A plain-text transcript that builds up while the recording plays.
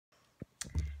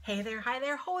Hey there, hi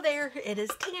there, ho there, it is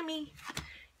Tammy,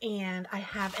 and I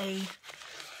have a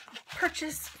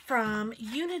purchase from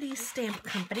Unity Stamp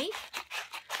Company.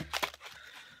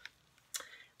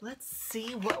 Let's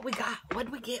see what we got. What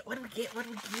do we get? What do we get? What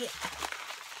do we get?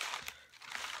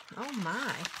 Oh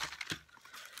my.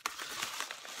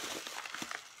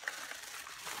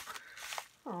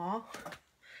 Aw.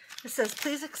 It says,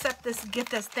 please accept this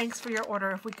gift as thanks for your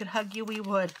order. If we could hug you, we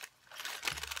would.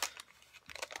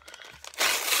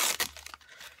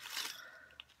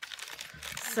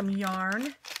 Some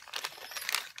yarn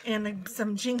and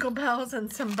some jingle bells and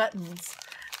some buttons.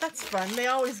 That's fun. They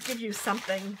always give you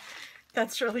something.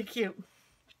 That's really cute.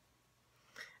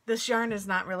 This yarn is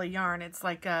not really yarn. It's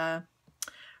like a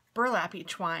burlappy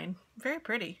twine. Very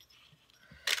pretty.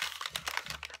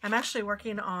 I'm actually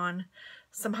working on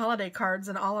some holiday cards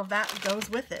and all of that goes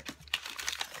with it.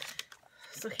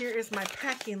 So here is my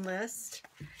packing list.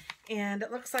 And it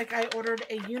looks like I ordered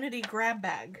a Unity grab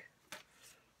bag.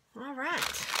 All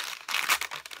right.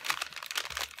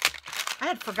 I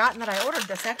had forgotten that I ordered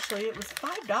this. Actually, it was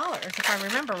 $5 if I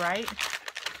remember right.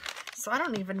 So I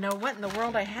don't even know what in the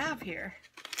world I have here.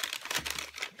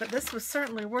 But this was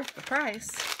certainly worth the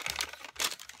price.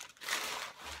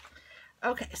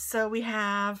 Okay, so we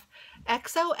have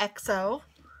XOXO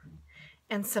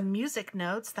and some music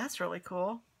notes. That's really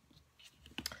cool.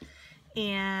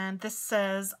 And this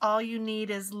says, all you need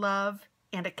is love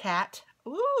and a cat.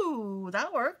 Ooh,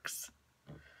 that works.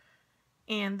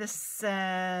 And this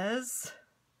says,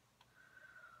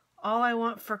 all I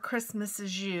want for Christmas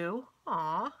is you.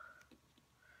 Aw.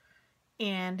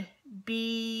 And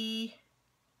be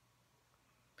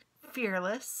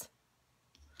fearless.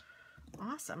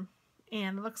 Awesome.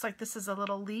 And it looks like this is a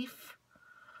little leaf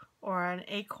or an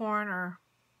acorn or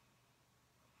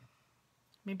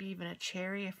maybe even a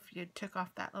cherry if you took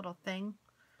off that little thing.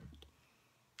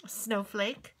 A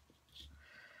snowflake.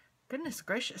 Goodness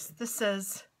gracious. This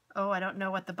says, oh, I don't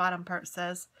know what the bottom part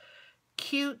says.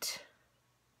 Cute,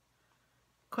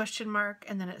 question mark,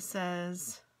 and then it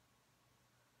says,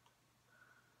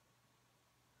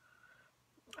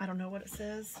 I don't know what it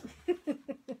says.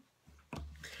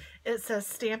 It says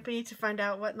stamp me to find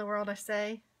out what in the world I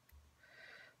say.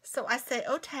 So I say,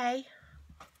 okay.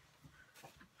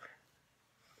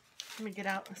 Let me get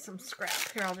out some scrap.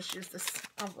 Here, I'll just use this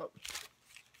envelope.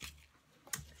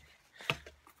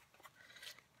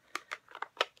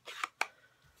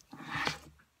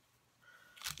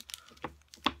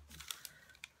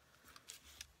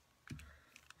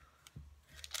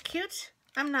 Cute?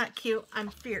 I'm not cute. I'm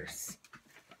fierce.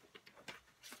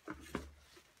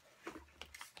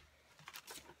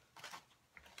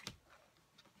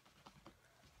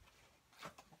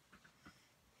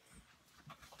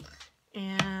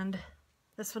 And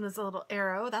this one is a little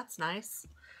arrow. That's nice.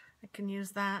 I can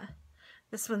use that.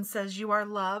 This one says, you are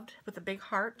loved, with a big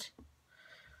heart.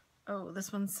 Oh,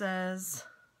 this one says,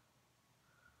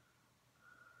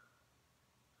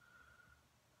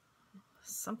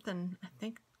 something, I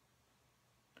think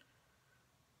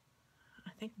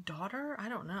daughter? I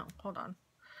don't know. Hold on.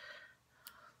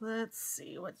 Let's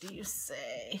see. What do you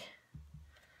say?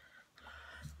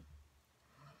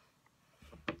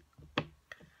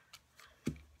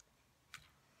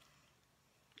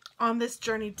 On this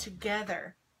journey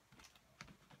together.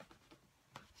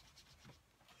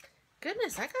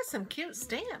 Goodness, I got some cute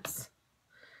stamps.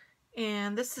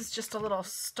 And this is just a little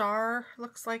star.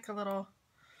 Looks like a little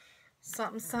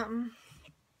something something.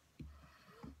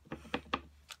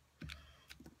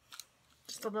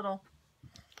 Just a little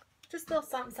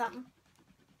something something.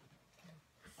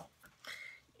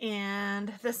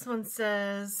 And this one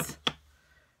says,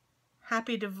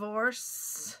 happy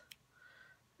divorce.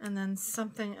 And then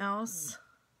something else.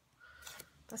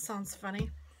 That sounds funny.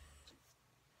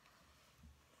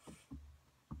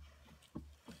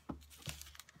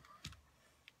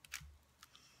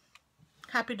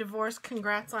 Happy divorce.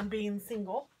 Congrats on being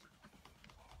single.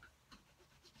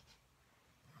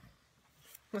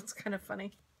 That's kind of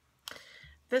funny.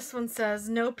 This one says,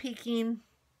 no peeking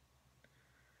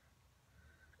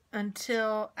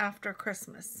until after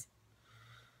Christmas.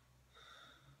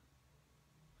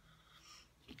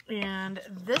 And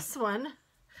this one,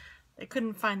 I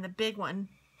couldn't find the big one.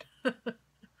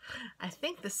 I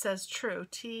think this says true.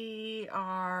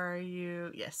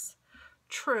 T-R-U, yes,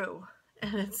 true.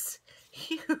 And it's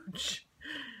huge.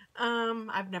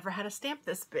 I've never had a stamp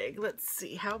this big. Let's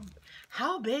see,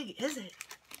 how big is it?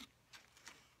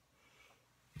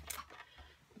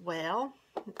 Well,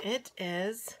 it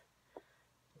is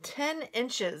 10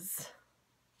 inches.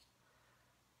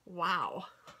 Wow.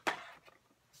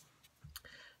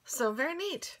 So very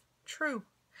neat. True.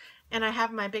 And I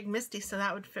have my big Misty, so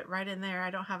that would fit right in there.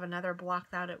 I don't have another block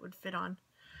that it would fit on.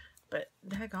 But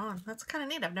daggone, that's kind of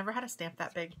neat. I've never had a stamp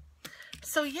that big.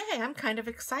 So yay, I'm kind of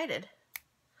excited.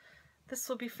 This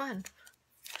will be fun.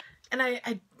 And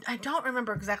I don't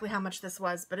remember exactly how much this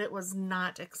was, but it was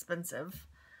not expensive.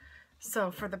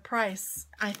 So for the price,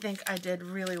 I think I did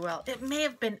really well. It may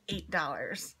have been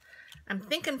 $8. I'm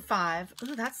thinking $5.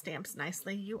 Ooh, that stamps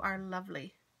nicely. You are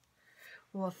lovely.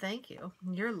 Well, thank you.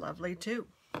 You're lovely too.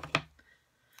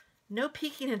 No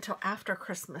peeking until after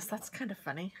Christmas. That's kind of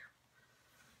funny.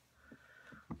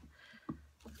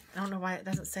 I don't know why it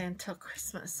doesn't say until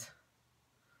Christmas.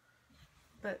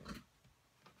 But,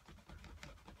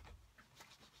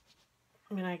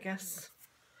 I mean, I guess,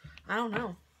 I don't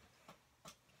know.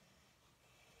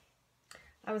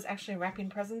 I was actually wrapping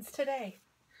presents today.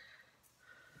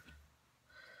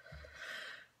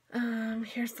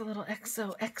 Here's the little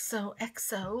XO.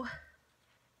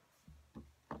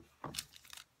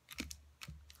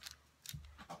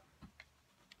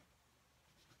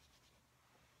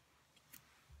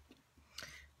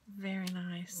 Very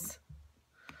nice.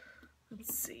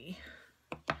 Let's see.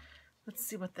 Let's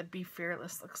see what the Be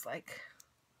Fearless looks like.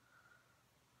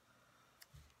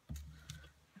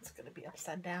 It's going to be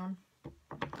upside down.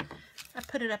 I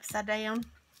put it upside down.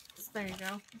 So there you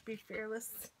go. Be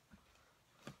Fearless.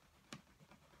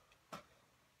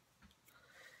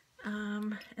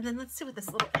 And then let's see what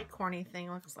this little acorny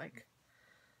thing looks like.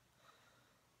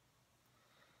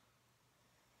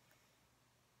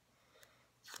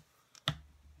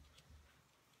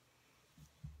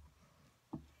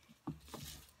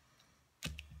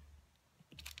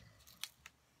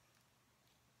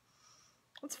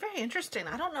 It's very interesting.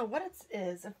 I don't know what it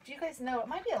is. If you guys know, it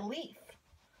might be a leaf.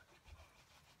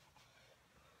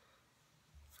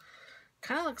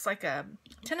 Kind of looks like a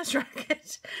tennis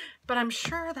racket, but I'm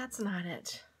sure that's not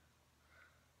it.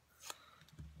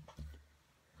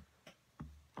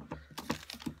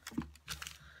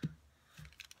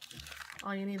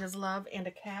 All you need is love and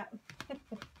a cat.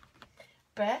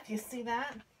 Beth, you see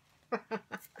that?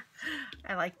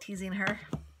 I like teasing her.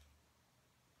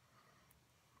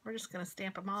 We're just going to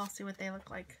stamp them all, see what they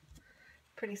look like.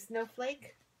 Pretty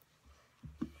snowflake.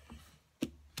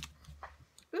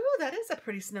 Ooh, that is a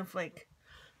pretty snowflake.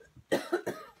 I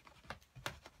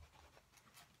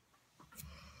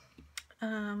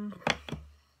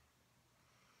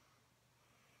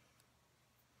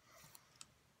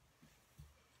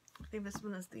think this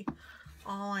one is the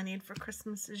All I Need for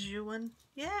Christmas Is You one.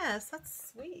 Yes,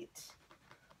 that's sweet.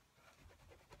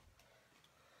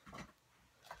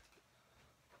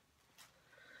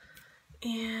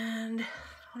 And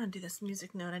I want to do this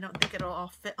music note. I don't think it'll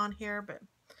all fit on here, but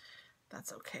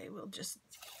that's okay. We'll just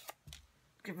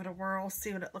give it a whirl,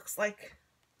 see what it looks like.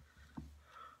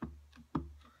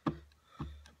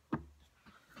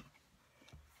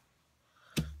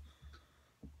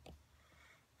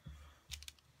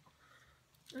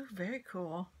 Oh, very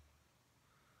cool.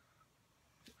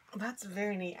 That's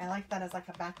very neat. I like that as like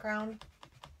a background.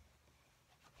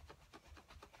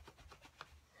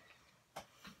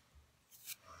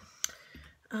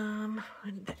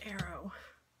 And the arrow.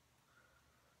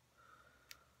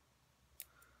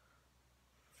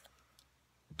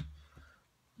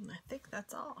 And I think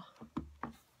that's all.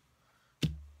 Oh,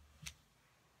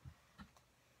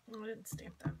 I didn't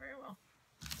stamp that very well.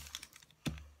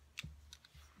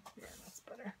 Yeah, that's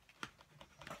better.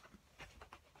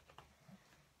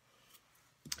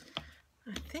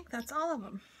 I think that's all of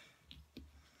them.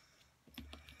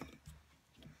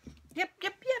 Yep.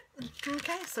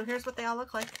 Okay, so here's what they all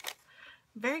look like.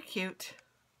 Very cute.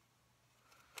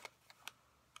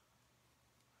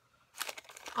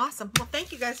 Awesome. Well,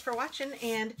 thank you guys for watching,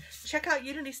 and check out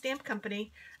Unity Stamp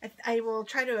Company. I will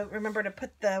try to remember to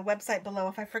put the website below.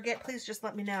 If I forget, please just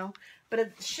let me know. But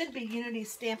it should be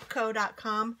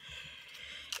unitystampco.com.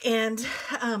 And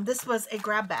this was a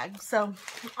grab bag. So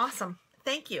awesome.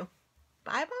 Thank you.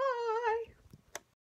 Bye-bye.